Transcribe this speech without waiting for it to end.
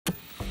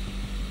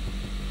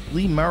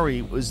Lee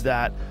Murray was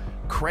that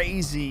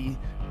crazy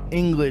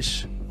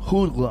English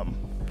hoodlum.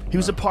 He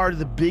was a part of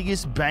the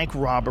biggest bank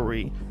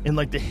robbery in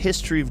like the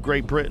history of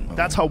Great Britain.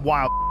 That's how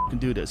wild can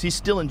do this. He's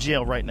still in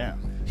jail right now.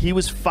 He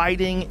was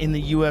fighting in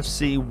the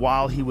UFC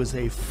while he was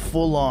a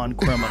full-on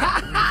criminal.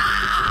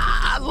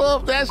 I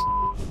love that.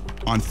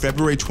 On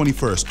February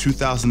 21st,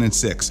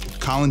 2006,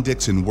 Colin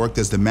Dixon worked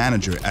as the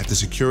manager at the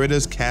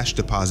Securitas cash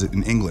deposit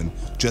in England,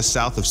 just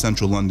south of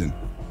central London.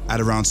 At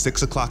around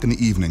 6 o'clock in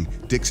the evening,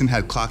 Dixon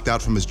had clocked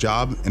out from his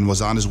job and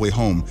was on his way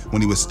home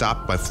when he was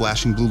stopped by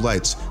flashing blue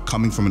lights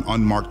coming from an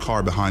unmarked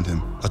car behind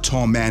him. A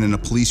tall man in a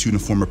police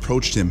uniform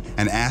approached him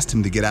and asked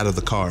him to get out of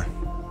the car.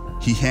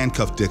 He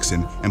handcuffed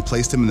Dixon and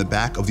placed him in the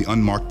back of the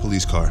unmarked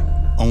police car.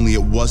 Only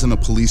it wasn't a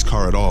police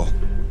car at all.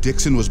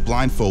 Dixon was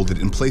blindfolded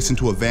and placed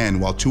into a van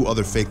while 2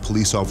 other fake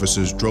police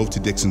officers drove to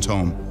Dixon's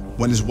home.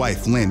 When his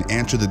wife, Lynn,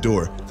 answered the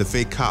door, the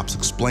fake cops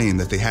explained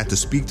that they had to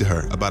speak to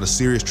her about a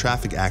serious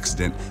traffic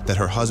accident that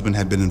her husband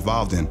had been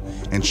involved in,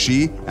 and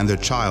she and their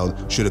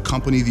child should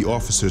accompany the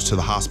officers to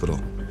the hospital.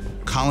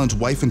 Colin's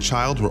wife and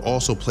child were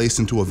also placed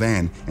into a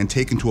van and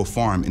taken to a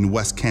farm in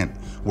West Kent,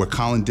 where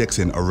Colin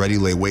Dixon already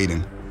lay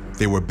waiting.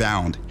 They were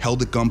bound,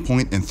 held at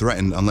gunpoint, and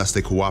threatened unless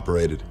they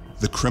cooperated.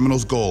 The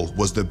criminal's goal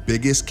was the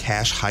biggest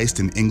cash heist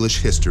in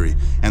English history,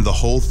 and the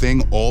whole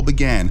thing all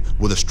began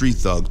with a street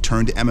thug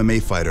turned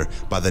MMA fighter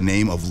by the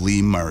name of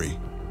Lee Murray.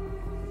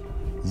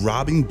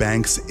 Robbing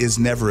banks is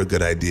never a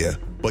good idea,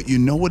 but you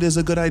know what is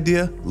a good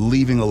idea?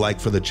 Leaving a like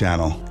for the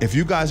channel. If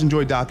you guys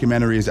enjoy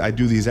documentaries, I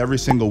do these every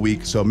single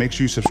week, so make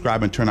sure you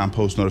subscribe and turn on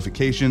post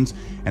notifications,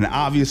 and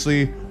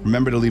obviously,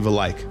 remember to leave a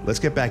like. Let's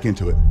get back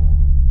into it.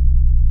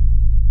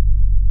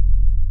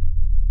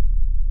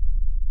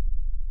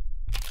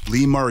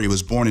 Lee Murray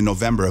was born in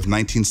November of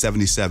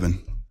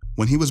 1977.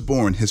 When he was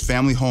born, his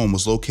family home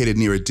was located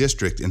near a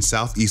district in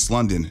southeast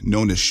London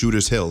known as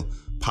Shooter's Hill,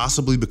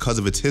 possibly because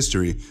of its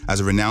history as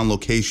a renowned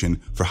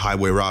location for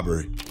highway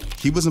robbery.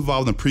 He was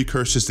involved in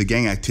precursors to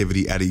gang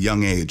activity at a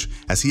young age,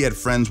 as he had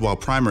friends while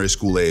primary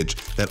school age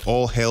that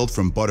all hailed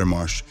from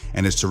Buttermarsh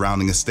and its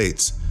surrounding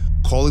estates,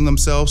 calling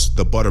themselves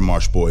the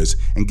Buttermarsh Boys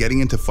and getting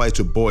into fights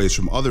with boys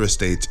from other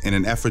estates in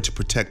an effort to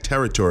protect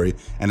territory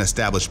and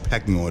establish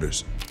pecking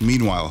orders.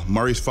 Meanwhile,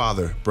 Murray's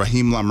father,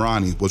 Brahim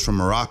Lamrani, was from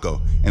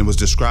Morocco and was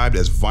described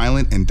as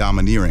violent and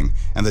domineering,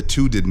 and the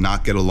two did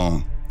not get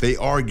along. They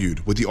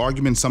argued, with the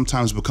argument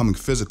sometimes becoming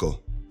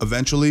physical.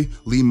 Eventually,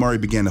 Lee Murray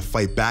began to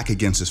fight back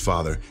against his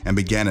father and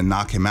began to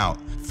knock him out.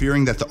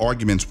 Fearing that the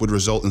arguments would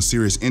result in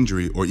serious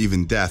injury or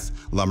even death,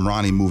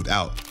 Lamrani moved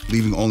out,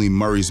 leaving only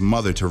Murray's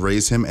mother to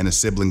raise him and his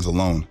siblings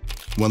alone.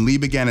 When Lee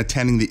began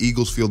attending the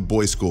Eaglesfield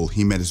Boys' School,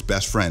 he met his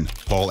best friend,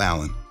 Paul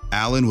Allen.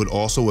 Allen would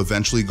also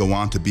eventually go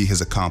on to be his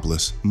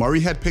accomplice.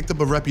 Murray had picked up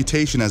a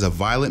reputation as a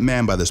violent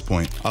man by this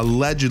point.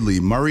 Allegedly,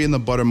 Murray and the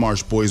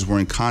Buttermarsh Boys were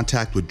in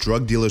contact with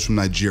drug dealers from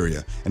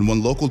Nigeria and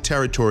won local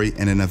territory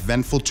in an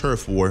eventful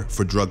turf war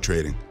for drug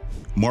trading.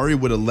 Murray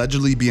would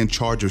allegedly be in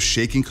charge of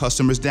shaking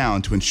customers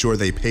down to ensure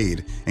they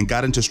paid, and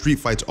got into street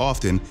fights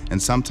often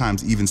and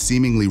sometimes even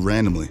seemingly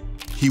randomly.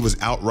 He was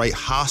outright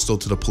hostile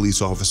to the police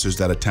officers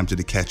that attempted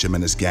to catch him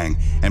and his gang,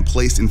 and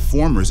placed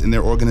informers in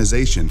their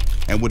organization,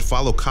 and would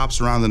follow cops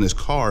around in his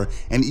car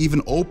and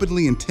even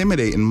openly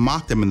intimidate and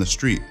mock them in the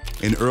street.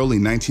 In early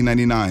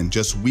 1999,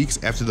 just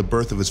weeks after the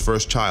birth of his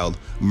first child,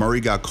 Murray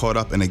got caught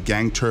up in a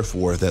gang turf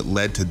war that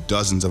led to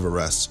dozens of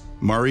arrests.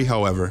 Murray,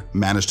 however,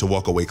 managed to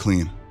walk away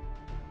clean.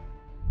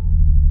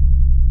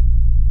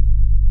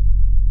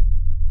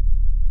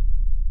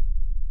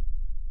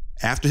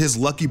 After his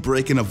lucky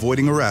break in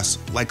avoiding arrest,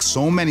 like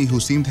so many who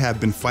seem to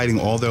have been fighting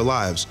all their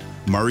lives,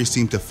 Murray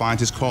seemed to find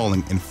his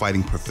calling in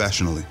fighting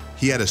professionally.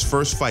 He had his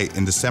first fight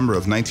in December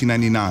of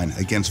 1999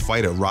 against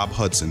fighter Rob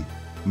Hudson.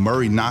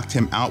 Murray knocked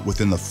him out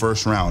within the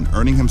first round,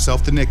 earning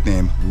himself the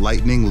nickname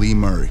Lightning Lee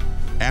Murray.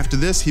 After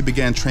this, he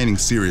began training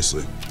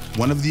seriously.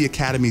 One of the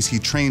academies he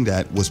trained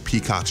at was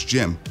Peacock's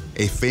Gym,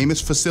 a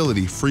famous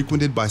facility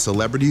frequented by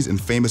celebrities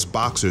and famous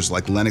boxers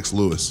like Lennox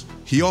Lewis.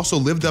 He also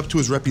lived up to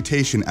his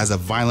reputation as a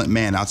violent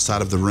man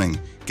outside of the ring,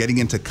 getting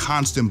into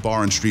constant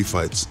bar and street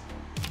fights.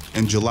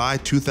 In July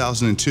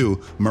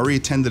 2002, Murray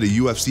attended a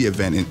UFC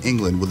event in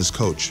England with his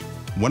coach.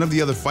 One of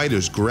the other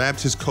fighters grabbed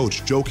his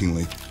coach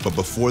jokingly, but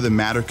before the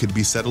matter could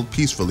be settled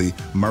peacefully,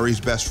 Murray's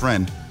best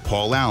friend,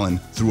 Paul Allen,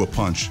 threw a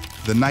punch.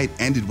 The night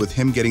ended with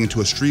him getting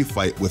into a street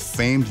fight with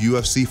famed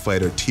UFC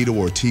fighter Tito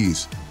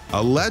Ortiz.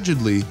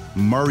 Allegedly,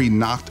 Murray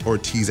knocked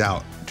Ortiz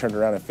out. He turned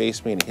around and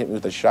faced me and he hit me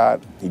with a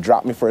shot. He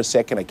dropped me for a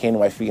second. I came to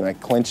my feet and I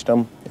clinched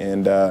him,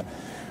 and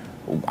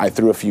I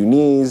threw a few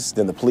knees.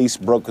 Then the police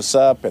broke us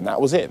up, and that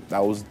was it. That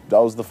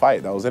was the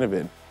fight. That was it of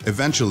it.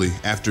 Eventually,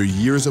 after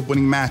years of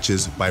winning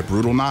matches by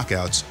brutal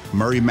knockouts,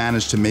 Murray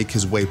managed to make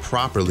his way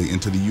properly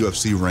into the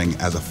UFC ring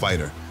as a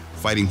fighter,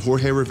 fighting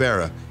Jorge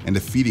Rivera and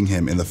defeating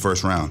him in the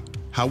first round.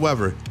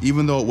 However,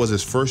 even though it was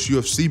his first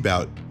UFC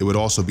bout, it would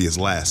also be his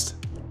last.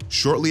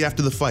 Shortly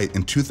after the fight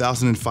in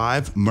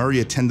 2005, Murray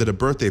attended a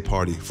birthday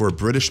party for a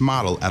British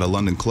model at a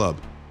London club.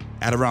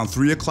 At around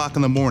 3 o'clock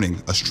in the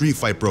morning, a street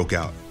fight broke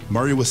out.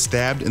 Murray was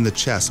stabbed in the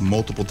chest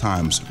multiple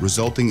times,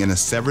 resulting in a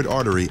severed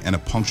artery and a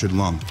punctured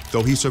lung.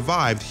 Though he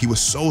survived, he was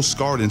so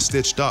scarred and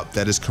stitched up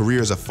that his career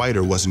as a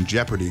fighter was in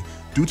jeopardy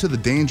due to the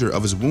danger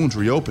of his wounds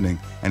reopening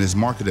and his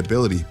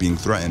marketability being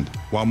threatened.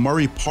 While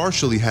Murray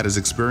partially had his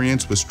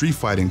experience with street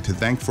fighting to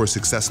thank for his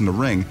success in the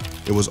ring,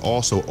 it was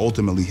also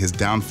ultimately his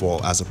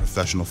downfall as a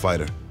professional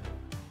fighter.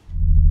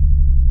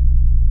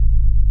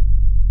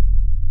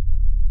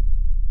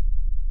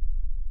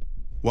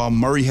 While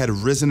Murray had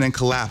risen and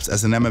collapsed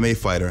as an MMA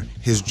fighter,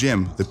 his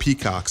gym, the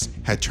Peacocks,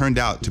 had turned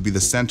out to be the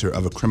center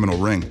of a criminal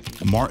ring.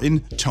 Martin,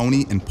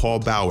 Tony, and Paul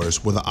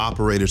Bowers were the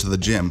operators of the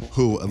gym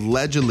who,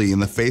 allegedly in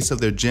the face of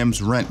their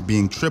gym's rent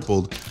being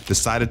tripled,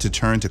 decided to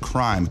turn to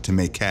crime to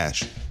make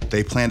cash.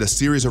 They planned a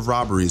series of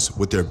robberies,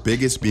 with their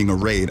biggest being a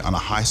raid on a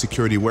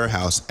high-security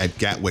warehouse at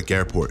Gatwick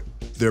Airport.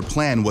 Their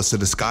plan was to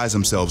disguise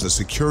themselves as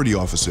security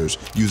officers,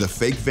 use a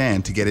fake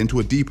van to get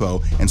into a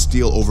depot, and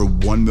steal over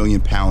 £1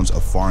 million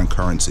of foreign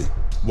currency.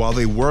 While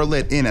they were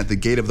let in at the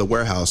gate of the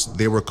warehouse,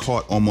 they were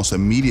caught almost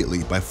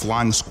immediately by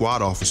flying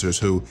squad officers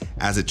who,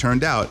 as it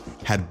turned out,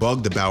 had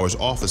bugged the Bowers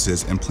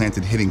offices and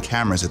planted hidden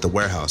cameras at the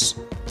warehouse.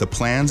 The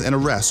plans and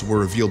arrests were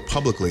revealed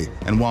publicly,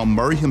 and while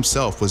Murray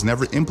himself was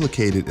never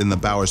implicated in the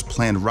Bowers'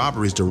 planned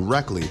robberies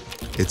directly,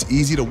 it's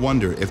easy to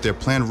wonder if their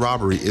planned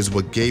robbery is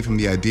what gave him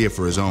the idea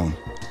for his own.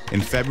 In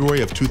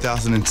February of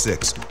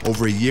 2006,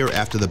 over a year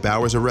after the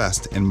Bowers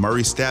arrest and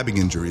Murray's stabbing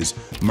injuries,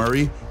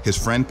 Murray,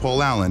 his friend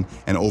Paul Allen,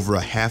 and over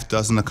a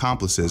half-dozen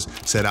accomplices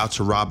set out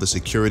to rob the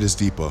Securitas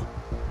depot.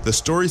 The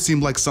story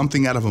seemed like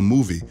something out of a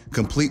movie,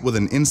 complete with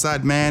an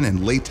inside man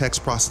and latex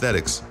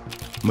prosthetics.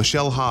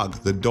 Michelle Hogg,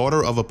 the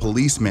daughter of a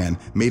policeman,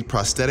 made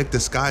prosthetic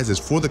disguises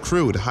for the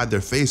crew to hide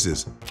their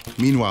faces.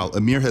 Meanwhile,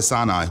 Amir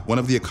Hassani, one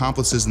of the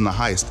accomplices in the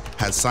heist,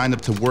 had signed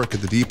up to work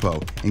at the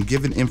depot and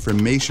given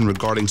information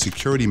regarding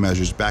security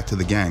measures back to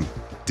the gang.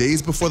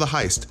 Days before the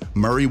heist,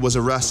 Murray was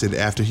arrested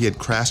after he had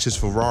crashed his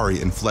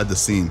Ferrari and fled the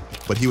scene,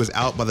 but he was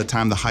out by the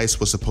time the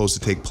heist was supposed to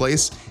take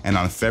place, and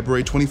on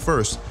February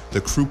 21st, the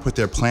crew put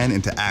their plan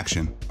into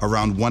action.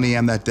 Around 1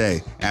 a.m. that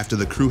day, after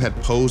the crew had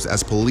posed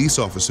as police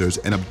officers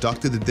and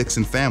abducted the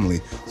Dixon family,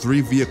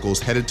 3 vehicles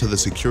headed to the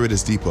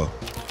Securitas depot.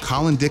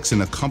 Colin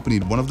Dixon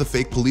accompanied one of the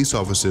fake police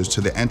officers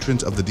to the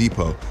entrance of the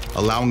depot,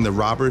 allowing the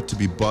robber to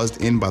be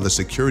buzzed in by the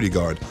security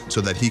guard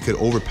so that he could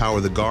overpower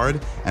the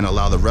guard and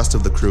allow the rest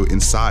of the crew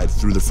inside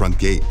through the front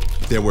gate.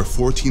 There were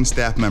 14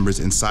 staff members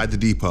inside the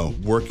depot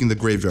working the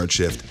graveyard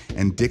shift,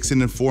 and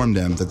Dixon informed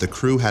them that the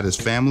crew had his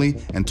family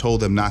and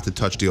told them not to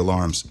touch the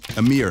alarms.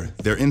 Amir,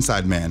 their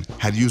inside man,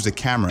 had used a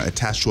camera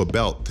attached to a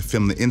belt to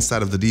film the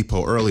inside of the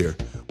depot earlier,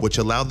 which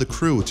allowed the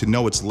crew to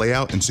know its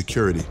layout and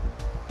security.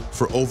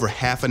 For over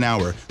half an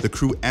hour, the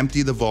crew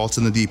emptied the vaults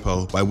in the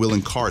depot by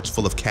wheeling carts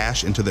full of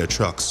cash into their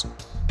trucks.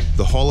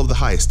 The haul of the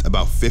heist,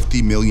 about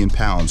 £50 million,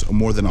 or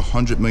more than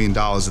 $100 million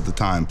at the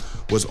time,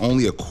 was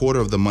only a quarter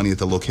of the money at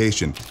the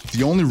location.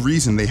 The only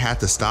reason they had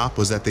to stop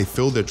was that they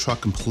filled their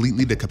truck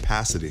completely to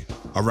capacity.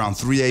 Around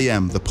 3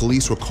 a.m., the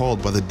police were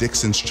called by the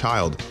Dixon's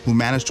child, who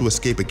managed to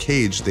escape a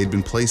cage they'd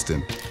been placed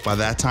in. By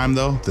that time,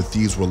 though, the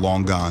thieves were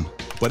long gone.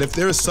 But if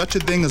there is such a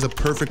thing as a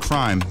perfect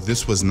crime,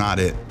 this was not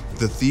it.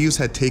 The thieves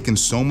had taken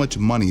so much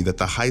money that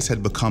the heist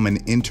had become an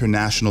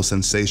international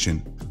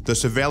sensation. The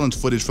surveillance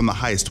footage from the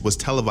heist was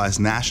televised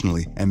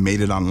nationally and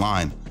made it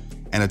online,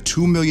 and a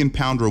 £2 million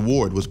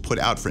reward was put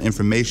out for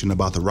information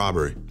about the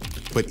robbery.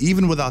 But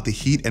even without the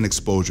heat and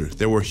exposure,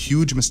 there were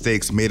huge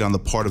mistakes made on the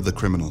part of the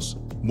criminals.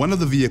 One of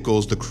the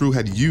vehicles the crew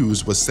had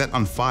used was set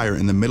on fire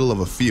in the middle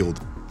of a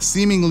field,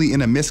 seemingly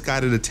in a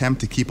misguided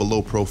attempt to keep a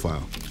low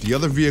profile. The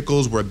other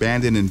vehicles were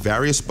abandoned in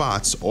various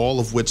spots,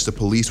 all of which the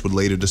police would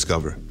later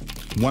discover.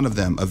 One of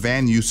them, a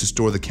van used to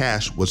store the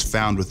cash, was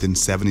found within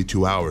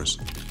 72 hours.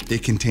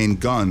 It contained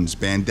guns,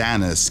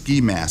 bandanas,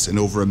 ski masks, and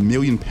over £1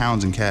 million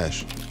in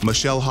cash.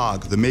 Michelle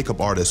Hogg, the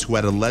makeup artist who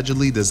had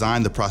allegedly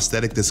designed the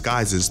prosthetic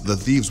disguises the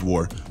thieves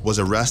wore, was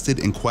arrested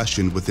and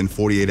questioned within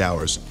 48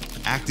 hours.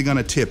 Acting on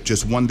a tip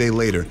just 1 day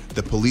later,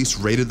 the police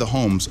raided the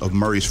homes of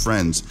Murray's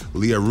friends,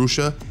 Leah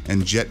Rusha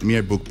and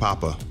Jetmir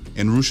Bukpapa.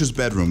 In Rusha's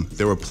bedroom,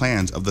 there were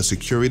plans of the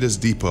Securitas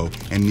depot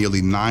and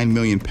nearly £9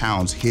 million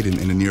hidden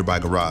in a nearby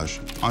garage.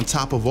 On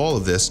top of all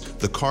of this,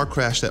 the car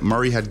crash that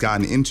Murray had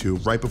gotten into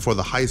right before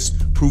the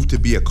heist proved to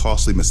be a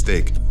costly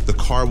mistake. The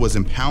car was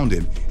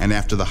impounded, and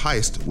after the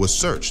heist, was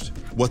searched.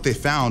 What they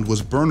found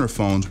was burner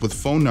phones with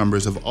phone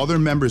numbers of other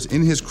members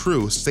in his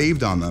crew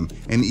saved on them,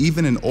 and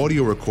even an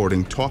audio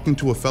recording talking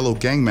to a fellow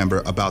gang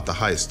member about the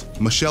heist.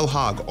 Michelle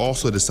Hogg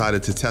also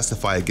decided to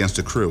testify against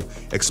the crew,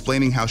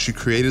 explaining how she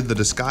created the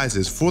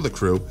disguises for the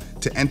crew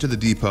to enter the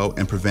depot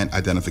and prevent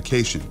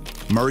identification.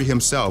 Murray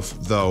himself,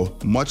 though,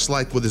 much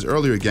like with his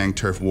earlier gang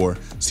turf war,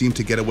 seemed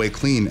to get away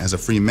clean as a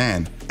free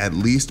man, at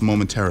least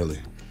momentarily.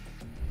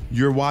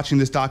 You're watching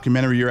this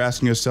documentary, you're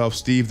asking yourself,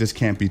 Steve, this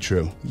can't be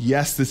true.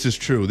 Yes, this is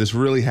true. This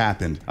really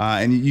happened.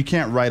 And you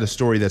can't write a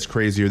story that's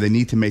crazier. They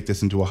need to make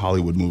this into a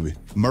Hollywood movie.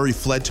 Murray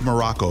fled to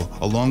Morocco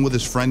along with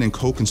his friend and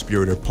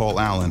co-conspirator Paul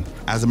Allen.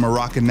 As a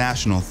Moroccan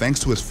national, thanks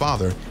to his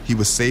father, he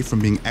was safe from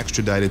being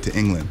extradited to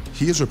England.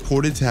 He is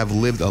reported to have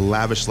lived a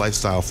lavish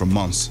lifestyle for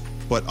months.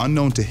 But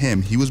unknown to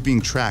him, he was being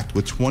tracked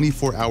with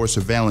 24-hour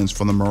surveillance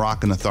from the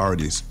Moroccan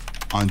authorities.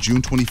 On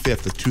June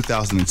 25th of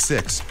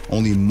 2006,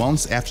 only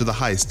months after the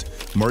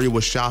heist, Murray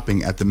was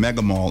shopping at the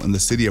mega mall in the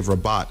city of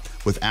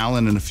Rabat with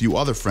Allen and a few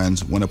other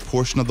friends when a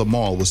portion of the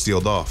mall was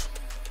sealed off.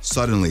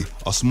 Suddenly,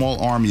 a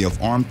small army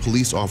of armed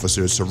police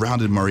officers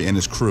surrounded Murray and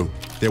his crew.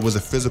 There was a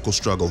physical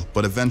struggle,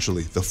 but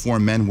eventually, the 4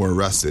 men were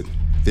arrested.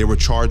 They were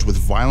charged with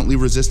violently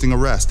resisting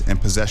arrest and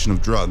possession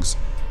of drugs,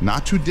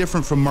 not too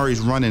different from Murray's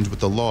run-ins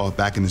with the law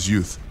back in his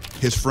youth.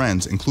 His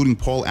friends, including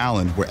Paul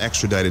Allen, were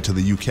extradited to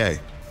the UK.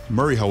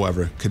 Murray,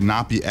 however, could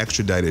not be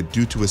extradited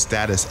due to his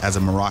status as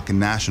a Moroccan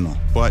national,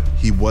 but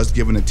he was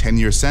given a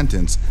 10-year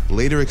sentence,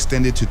 later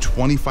extended to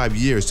 25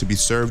 years to be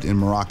served in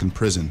Moroccan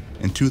prison.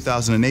 In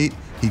 2008,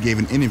 he gave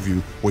an interview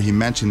where he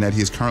mentioned that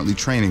he is currently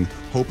training,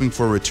 hoping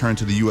for a return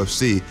to the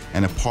UFC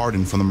and a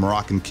pardon from the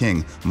Moroccan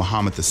king,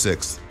 Mohammed VI.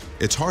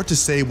 It's hard to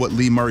say what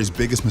Lee Murray's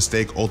biggest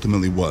mistake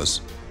ultimately was.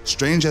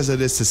 Strange as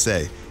it is to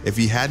say, if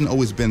he hadn't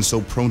always been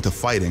so prone to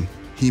fighting,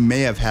 he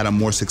may have had a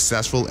more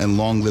successful and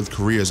long-lived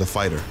career as a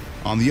fighter.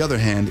 On the other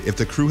hand, if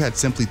the crew had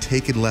simply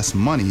taken less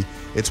money,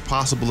 it's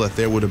possible that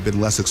there would have been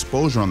less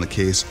exposure on the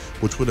case,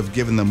 which would have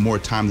given them more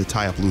time to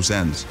tie up loose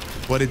ends.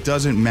 But it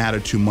doesn't matter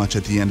too much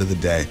at the end of the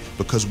day,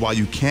 because while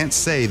you can't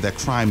say that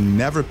crime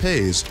never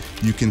pays,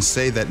 you can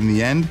say that in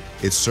the end,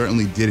 it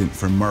certainly didn't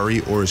for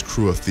Murray or his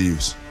crew of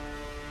thieves.